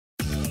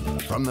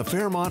From the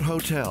Fairmont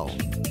Hotel,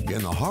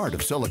 in the heart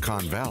of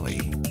Silicon Valley,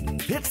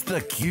 it's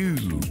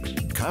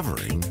theCUBE,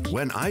 covering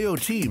When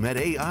IoT Met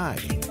AI,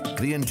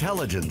 the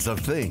intelligence of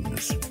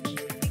things.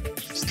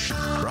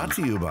 Brought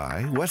to you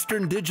by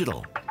Western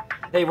Digital.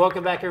 Hey,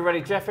 welcome back everybody.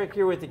 Jeff Frick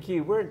here with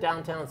theCUBE. We're in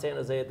downtown San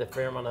Jose at the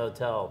Fairmont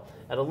Hotel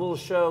at a little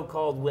show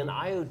called When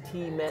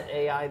IoT Met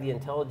AI, the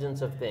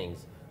intelligence of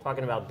things.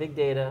 Talking about big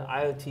data,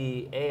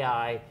 IoT,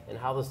 AI, and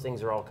how those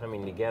things are all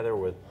coming together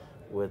with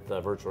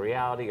virtual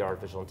reality,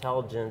 artificial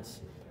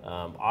intelligence,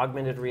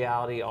 augmented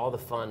reality, all the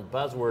fun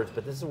buzzwords,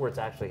 but this is where it's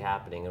actually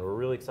happening, and we're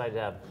really excited to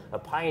have a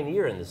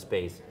pioneer in this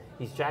space.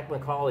 He's Jack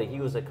McCauley. He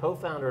was a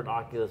co-founder at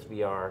Oculus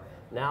VR,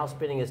 now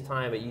spending his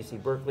time at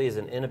UC Berkeley as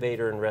an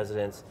innovator in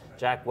residence.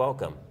 Jack,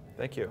 welcome.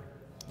 Thank you.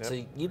 Yep.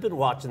 So you've been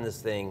watching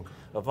this thing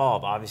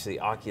evolve. Obviously,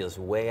 Oculus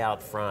way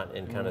out front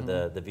in kind of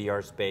the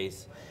VR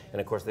space,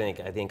 and of course, I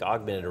think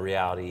augmented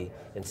reality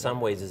in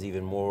some ways is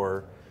even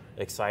more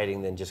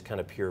exciting than just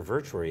kind of pure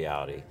virtual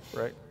reality.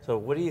 Right. So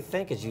what do you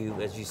think as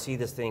you see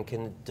this thing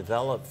can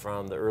develop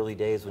from the early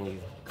days when you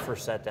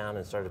first sat down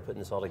and started putting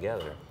this all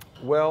together?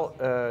 Well,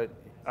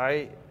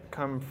 I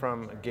come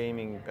from a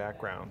gaming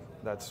background.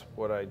 That's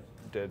what I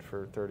did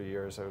for 30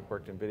 years. I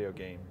worked in video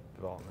game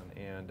development,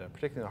 and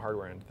particularly the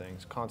hardware end of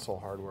things, console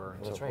hardware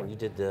and That's so right, forth. you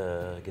did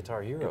the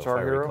Guitar Hero, Guitar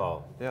if I Hero?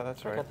 recall. Yeah,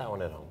 that's right. I got that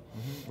one at home.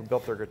 We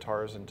built their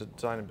guitars and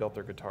designed and built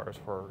their guitars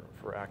for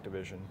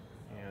Activision,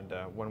 and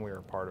when we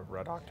were part of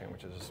Red Octane,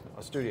 which is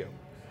a studio.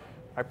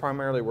 I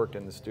primarily worked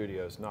in the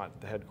studios,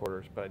 not the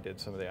headquarters, but I did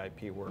some of the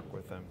IP work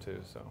with them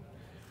too. So,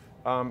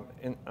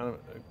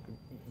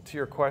 to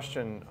your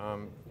question,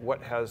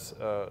 what is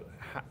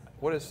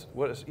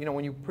you know,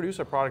 when you produce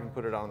a product and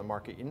put it on the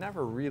market, you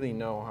never really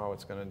know how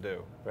it's going to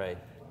do. Right.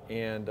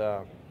 And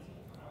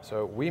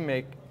so we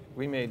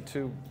made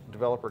 2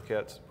 developer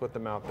kits, put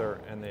them out there,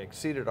 and they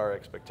exceeded our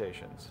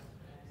expectations.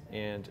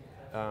 And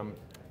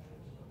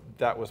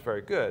that was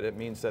very good. It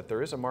means that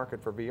there is a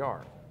market for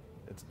VR.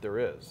 There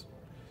is.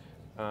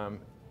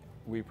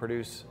 We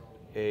produce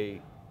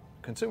a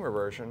consumer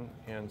version,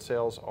 and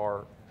sales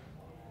are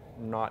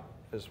not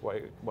as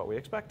what we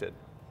expected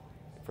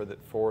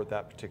for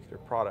that particular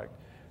product.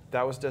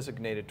 That was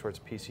designated towards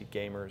PC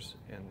gamers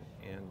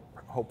and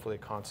hopefully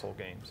console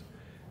games.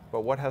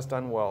 But what has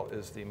done well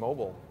is the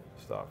mobile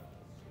stuff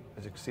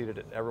has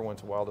exceeded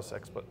everyone's wildest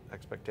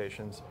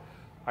expectations.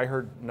 I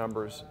heard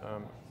numbers.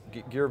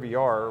 Gear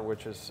VR,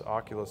 which is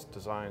Oculus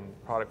designed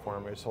product for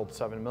them, we sold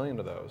 7 million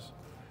of those.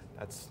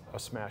 That's a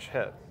smash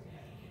hit.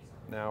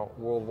 Now,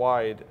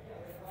 worldwide,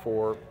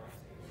 for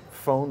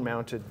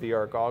phone-mounted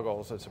VR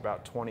goggles, it's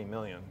about 20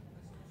 million.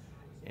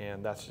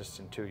 And that's just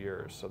in 2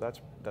 years, so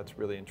that's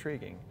really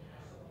intriguing.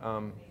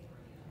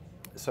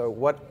 So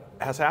what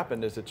has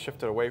happened is it's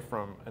shifted away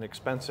from an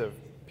expensive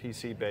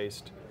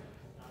PC-based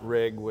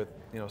rig with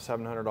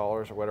 $700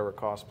 or whatever it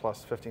costs,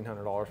 plus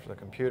 $1,500 for the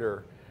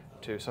computer,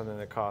 to something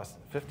that costs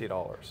 $50,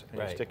 and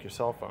right. You stick your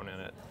cell phone in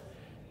it.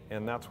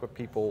 And that's what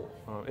people,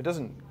 it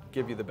doesn't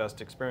give you the best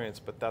experience,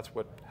 but that's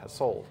what has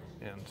sold.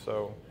 And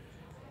so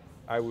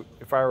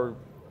if I were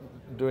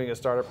doing a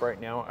startup right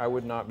now, I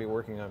would not be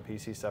working on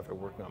PC stuff, I'd be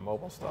working on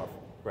mobile stuff.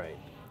 Right.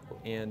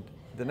 And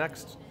the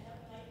next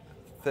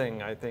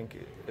thing I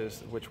think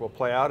is, which will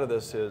play out of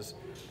this is,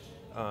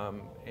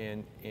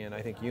 and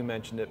I think you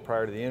mentioned it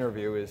prior to the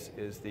interview,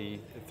 is the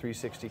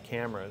 360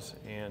 cameras.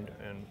 And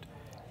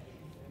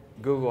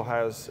Google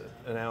has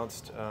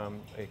announced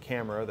a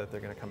camera that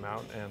they're going to come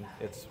out, and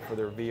it's for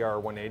their VR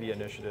 180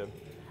 initiative,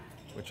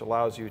 which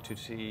allows you to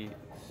see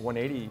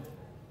 180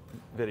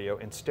 video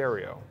in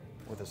stereo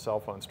with a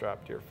cell phone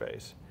strapped to your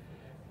face.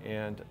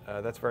 And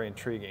that's very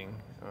intriguing.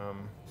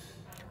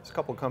 There's a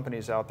couple of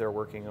companies out there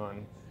working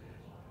on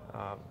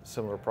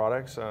similar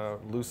products.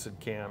 Lucid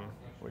Cam,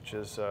 which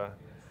is a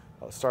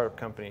startup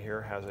company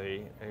here, has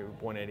a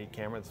 180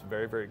 camera that's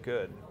very, very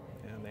good.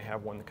 And they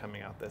have one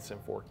coming out that's in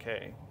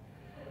 4K.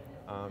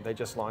 They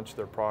just launched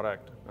their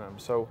product.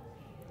 So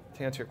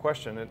to answer your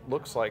question, it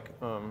looks like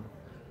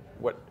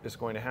what is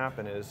going to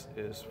happen is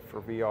for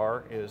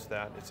VR is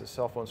that it's a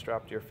cell phone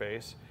strapped to your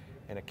face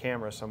and a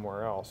camera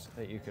somewhere else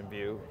that you can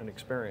view and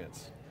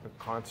experience a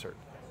concert.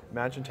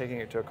 Imagine taking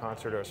it to a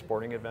concert or a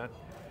sporting event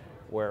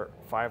where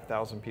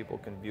 5,000 people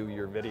can view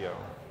your video,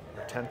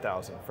 or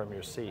 10,000 from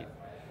your seat.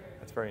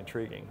 That's very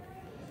intriguing.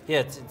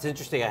 Yeah, it's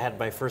interesting. I had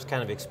my first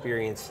kind of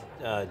experience,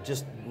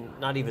 just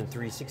not even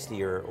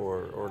 360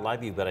 or live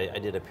view, but I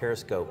did a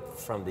Periscope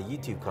from the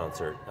YouTube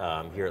concert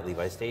here at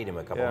Levi Stadium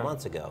a couple of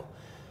months ago,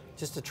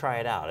 just to try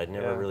it out. I'd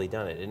never really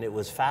done it, and it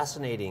was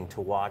fascinating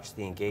to watch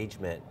the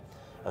engagement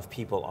of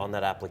people on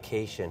that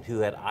application who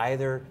had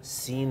either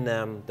seen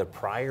them the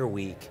prior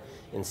week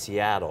in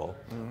Seattle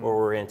or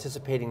were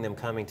anticipating them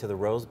coming to the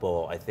Rose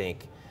Bowl, I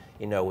think,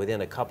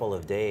 within a couple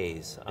of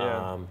days.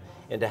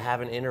 And to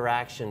have an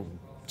interaction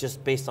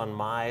just based on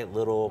my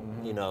little,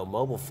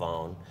 mobile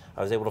phone,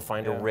 I was able to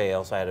find a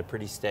rail, so I had a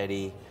pretty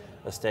steady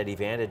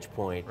vantage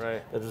point.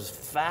 Right. It was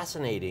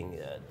fascinating.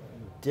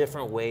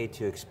 Different way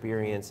to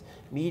experience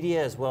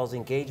media as well as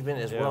engagement,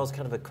 as well as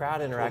kind of a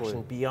crowd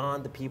interaction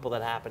beyond the people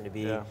that happen to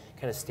be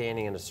kind of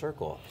standing in a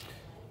circle.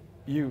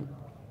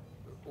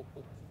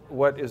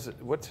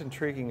 what's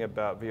intriguing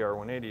about VR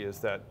 180 is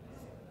that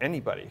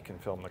anybody can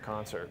film the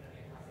concert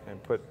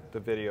and put the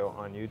video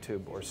on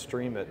YouTube or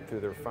stream it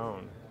through their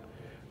phone.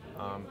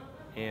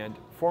 And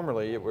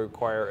formerly, it would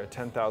require a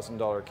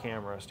 $10,000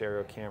 camera,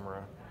 stereo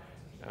camera,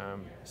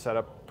 set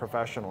up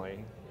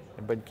professionally.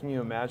 But can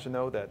you imagine,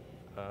 though, that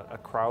a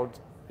crowd,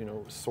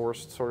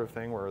 sourced sort of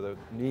thing where the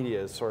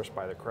media is sourced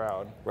by the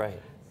crowd, right?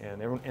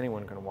 And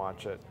anyone can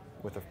watch it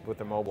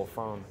with a mobile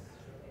phone.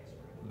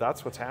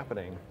 That's what's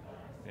happening,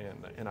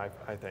 and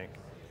I think,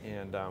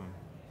 and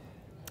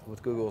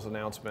with Google's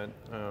announcement,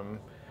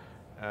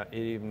 it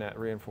even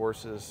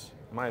reinforces,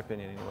 in my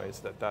opinion anyways,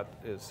 that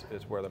is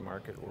where the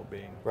market will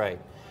be. Right.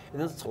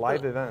 And it's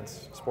live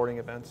events, sporting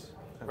events.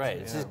 Right,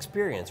 it's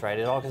experience, right?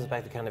 It all comes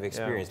back to kind of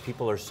experience. Yeah.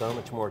 People are so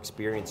much more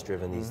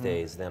experience-driven these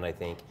days than, I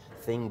think,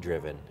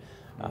 thing-driven.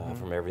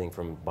 From everything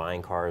from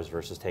buying cars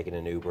versus taking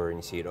an Uber, and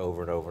you see it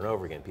over and over and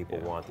over again. People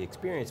want the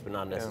experience, but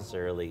not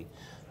necessarily,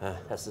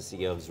 as the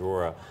CEO of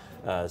Zora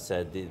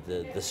said,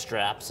 the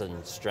straps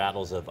and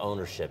straddles of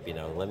ownership.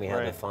 Let me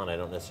have the fun, I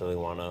don't necessarily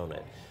want to own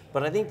it.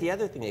 But I think the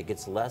other thing that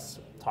gets less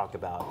talked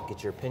about,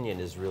 get your opinion,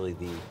 is really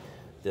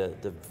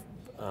the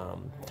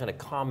kind of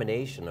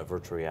combination of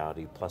virtual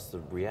reality plus the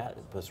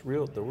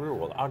real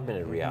world,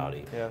 augmented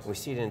reality. Yes. We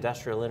see it in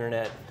industrial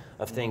internet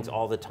of things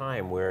all the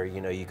time where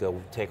you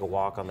go take a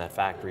walk on that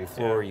factory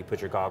floor, you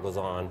put your goggles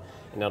on,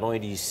 and not only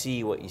do you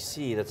see what you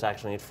see that's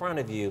actually in front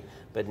of you,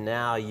 but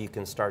now you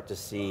can start to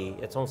see,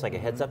 it's almost like a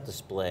heads-up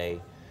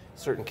display,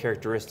 certain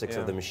characteristics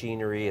of the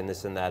machinery and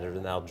this and that are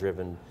now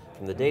driven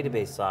from the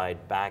database side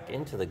back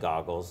into the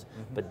goggles,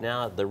 but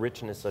now the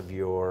richness of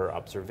your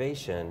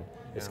observation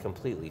is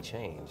completely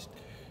changed.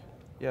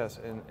 Yes,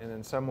 and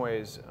in some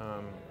ways,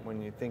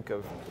 when you think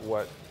of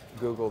what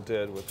Google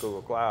did with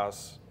Google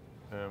Glass,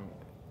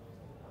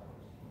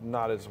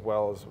 not as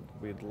well as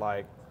we'd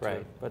like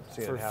to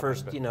see it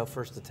happen.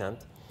 First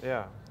attempt.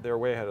 Yeah, they're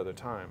way ahead of their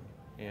time,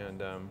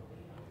 and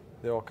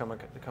there'll come a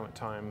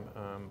time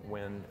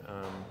when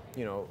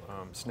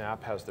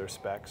Snap has their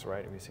specs,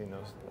 right? Have you seen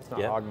those? It's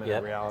not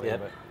augmented reality,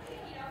 but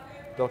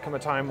there'll come a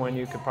time when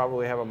you could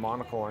probably have a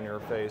monocle on your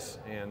face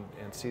and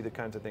see the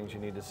kinds of things you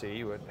need to see.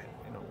 You would,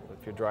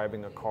 if you're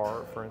driving a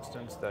car, for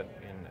instance, that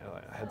in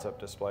a heads-up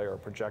display or a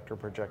projector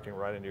projecting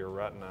right into your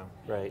retina.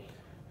 Right.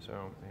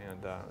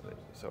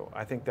 So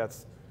I think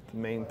that's the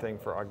main thing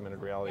for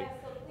augmented reality.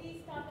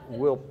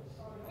 Will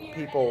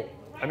people?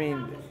 I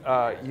mean,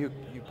 you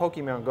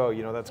Pokemon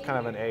Go, that's kind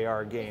of an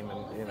AR game,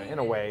 and in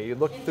a way, you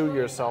look through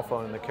your cell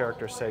phone and the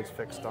character stays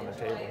fixed on the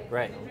table,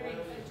 right,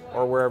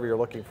 or wherever you're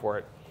looking for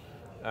it.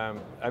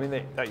 I mean,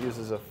 that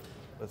uses a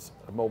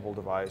mobile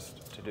device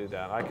to do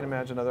that. I can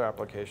imagine other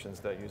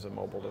applications that use a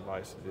mobile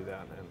device to do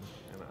that, and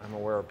I'm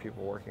aware of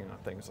people working on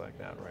things like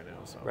that right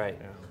now. So, right.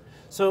 Yeah.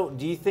 So,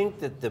 do you think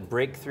that the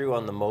breakthrough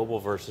on the mobile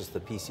versus the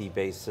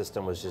PC-based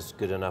system was just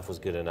good enough?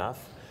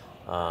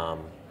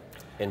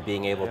 And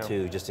being able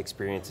to just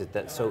experience it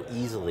that so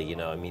easily,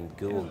 I mean,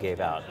 Google gave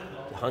out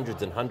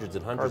hundreds and hundreds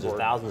and hundreds of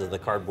thousands of the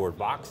cardboard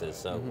boxes,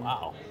 so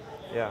wow.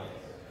 Yeah,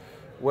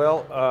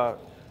 well,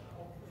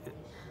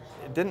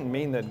 it didn't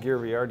mean that Gear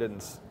VR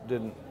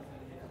didn't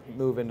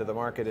move into the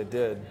market. It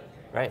did,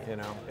 right?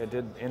 It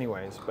did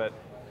anyways. But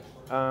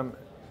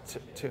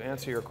to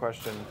answer your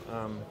question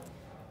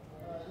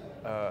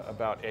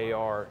about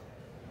AR,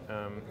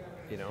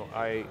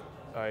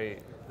 I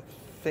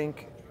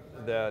think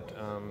that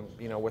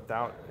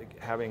without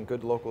having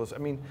good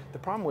localization, I mean, the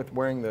problem with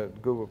wearing the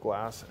Google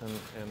Glass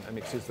and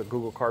the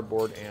Google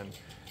Cardboard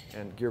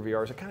and Gear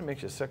VR is it kind of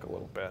makes you sick a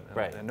little bit,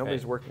 and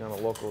nobody's working on a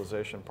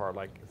localization part,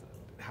 like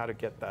how to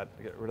get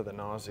rid of the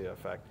nausea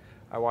effect.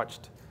 I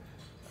watched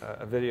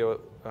a video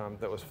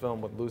that was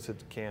filmed with Lucid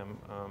Cam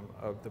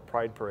of the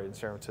Pride Parade in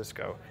San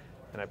Francisco,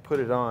 and I put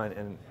it on,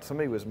 and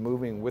somebody was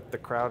moving with the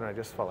crowd, and I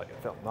just felt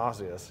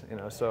nauseous,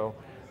 So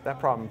that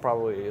problem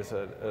probably is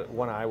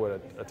one I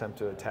would attempt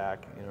to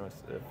attack,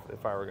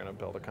 if I were going to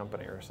build a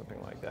company or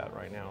something like that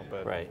right now.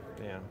 But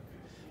yeah.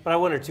 But I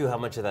wonder too how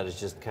much of that is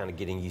just kind of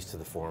getting used to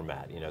the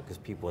format, because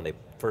people when they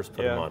first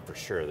put them on, for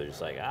sure, they're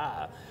just like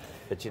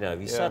But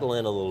if you settle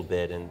in a little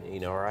bit,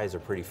 and our eyes are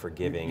pretty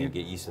forgiving and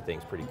get used to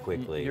things pretty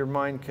quickly. Your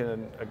mind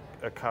can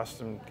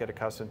get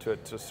accustomed to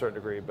it to a certain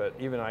degree, but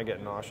even I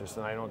get nauseous,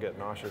 and I don't get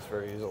nauseous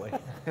very easily.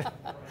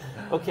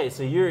 Okay,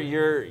 so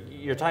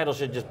your title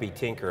should just be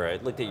Tinker. I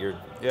looked at your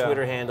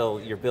Twitter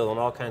handle. You're building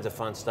all kinds of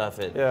fun stuff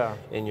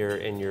in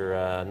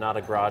your not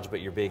a garage,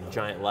 but your big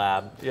giant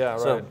lab. Yeah, right.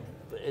 So,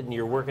 and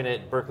you're working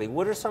at Berkeley.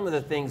 What are some of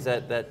the things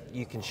that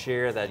you can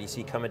share that you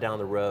see coming down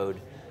the road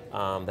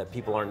that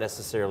people aren't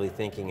necessarily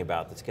thinking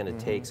about that's going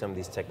to take some of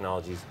these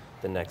technologies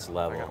the next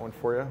level? I got one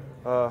for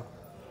you.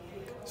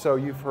 So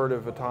you've heard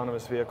of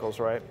autonomous vehicles,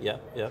 right?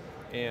 Yep.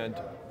 And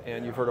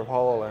you've heard of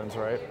HoloLens,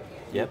 right?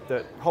 Yep.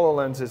 That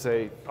HoloLens is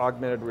a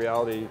augmented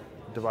reality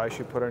device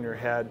you put on your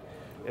head.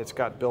 It's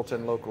got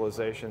built-in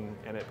localization,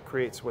 and it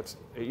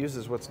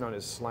uses what's known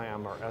as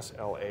SLAM, or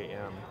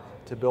SLAM,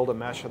 to build a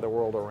mesh of the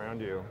world around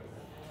you.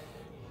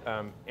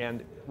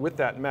 And with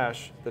that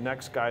mesh, the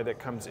next guy that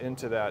comes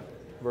into that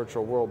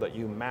virtual world that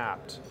you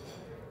mapped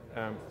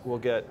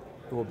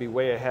will be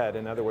way ahead.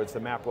 In other words, the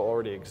map will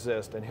already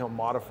exist, and he'll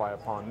modify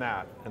upon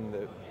that, and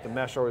the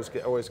mesh always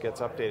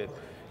gets updated.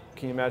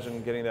 Can you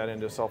imagine getting that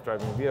into a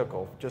self-driving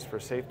vehicle, just for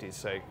safety's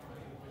sake?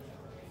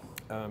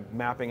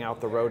 Mapping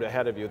out the road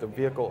ahead of you. The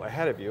vehicle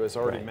ahead of you has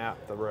already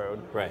mapped the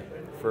road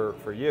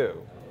for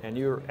you, and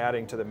you're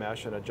adding to the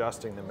mesh and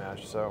adjusting the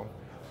mesh. So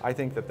I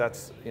think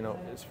that's,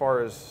 as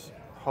far as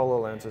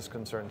HoloLens is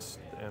concerned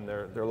and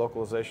their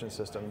localization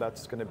system,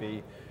 that's going to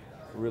be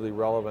really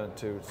relevant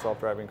to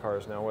self-driving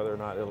cars now, whether or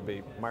not it'll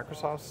be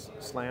Microsoft's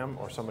SLAM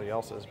or somebody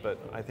else's. But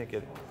I think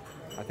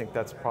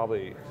that's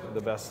probably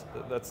the best.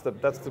 That's the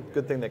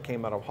good thing that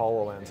came out of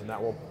HoloLens, and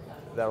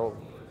that'll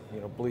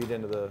bleed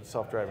into the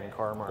self-driving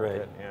car market.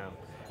 Right. Yeah,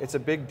 it's a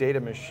big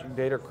data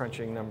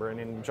crunching number. And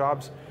in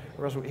Jobs,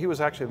 he was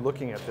actually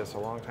looking at this a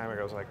long time ago.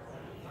 I was like,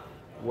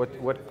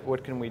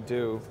 what can we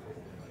do?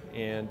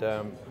 And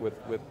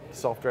with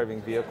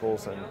self-driving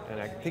vehicles, and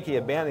I think he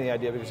abandoned the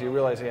idea because he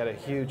realized he had a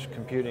huge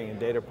computing and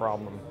data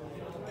problem.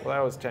 Well,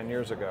 that was 10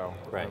 years ago.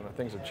 Right.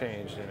 Things have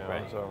changed,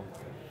 Right. So,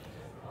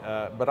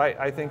 but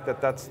I think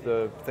that's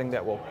the thing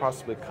that will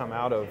possibly come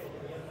out of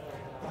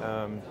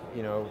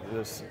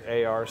this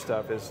AR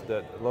stuff, is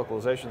that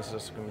localization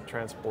system can be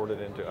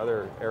transported into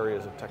other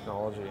areas of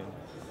technology and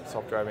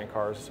self-driving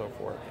cars and so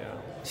forth.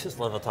 I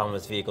just love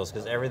autonomous vehicles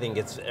because everything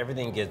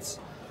gets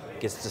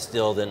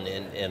distilled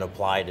and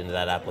applied into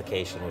that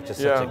application, which is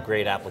such a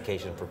great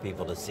application for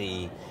people to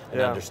see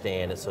and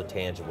understand. It's so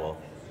tangible.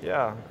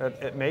 Yeah,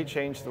 it may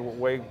change the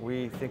way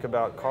we think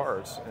about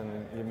cars,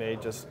 and you may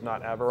just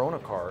not ever own a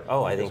car.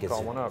 Oh, I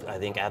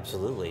think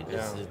absolutely.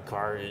 This is the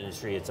car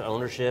industry. It's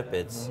ownership.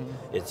 It's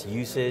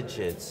usage.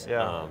 It's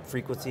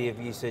frequency of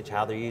usage.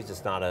 How they're used.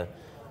 It's not a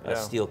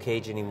steel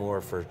cage anymore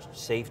for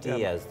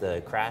safety as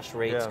the crash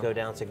rates go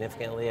down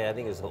significantly. I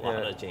think there's a lot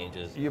of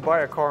changes. You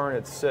buy a car and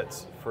it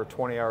sits for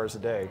 20 hours a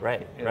day.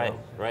 Right.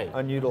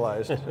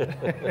 Unutilized.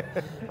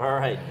 All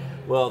right.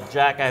 Well,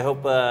 Jack, I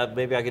hope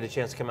maybe I'll get a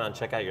chance to come out and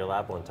check out your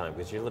lab one time,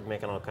 because you're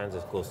making all kinds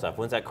of cool stuff.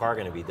 When's that car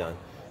going to be done?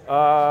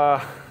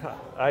 I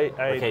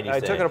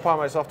took it upon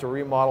myself to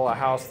remodel a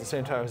house at the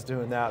same time I was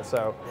doing that.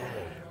 So,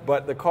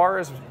 but the car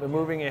is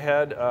moving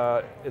ahead.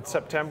 It's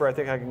September. I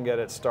think I can get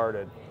it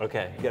started.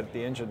 Okay. Get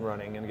the engine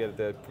running and get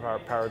the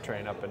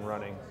powertrain up and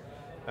running.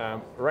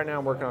 Right now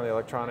I'm working on the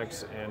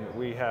electronics, and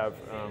we have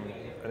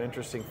an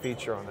interesting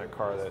feature on that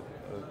car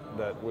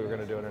that we're going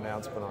to do an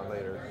announcement on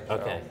later.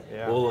 Okay. So,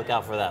 yeah. We'll look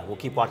out for that. We'll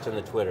keep watching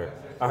the Twitter.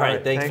 All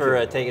right. Thanks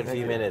for taking a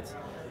few minutes.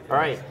 All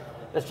right.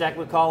 That's Jack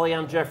McCauley.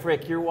 I'm Jeff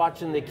Frick. You're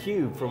watching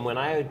theCUBE from When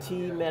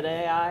IoT Met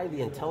AI,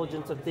 the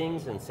intelligence of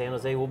things in San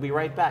Jose. We'll be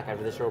right back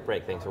after this short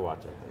break. Thanks for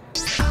watching.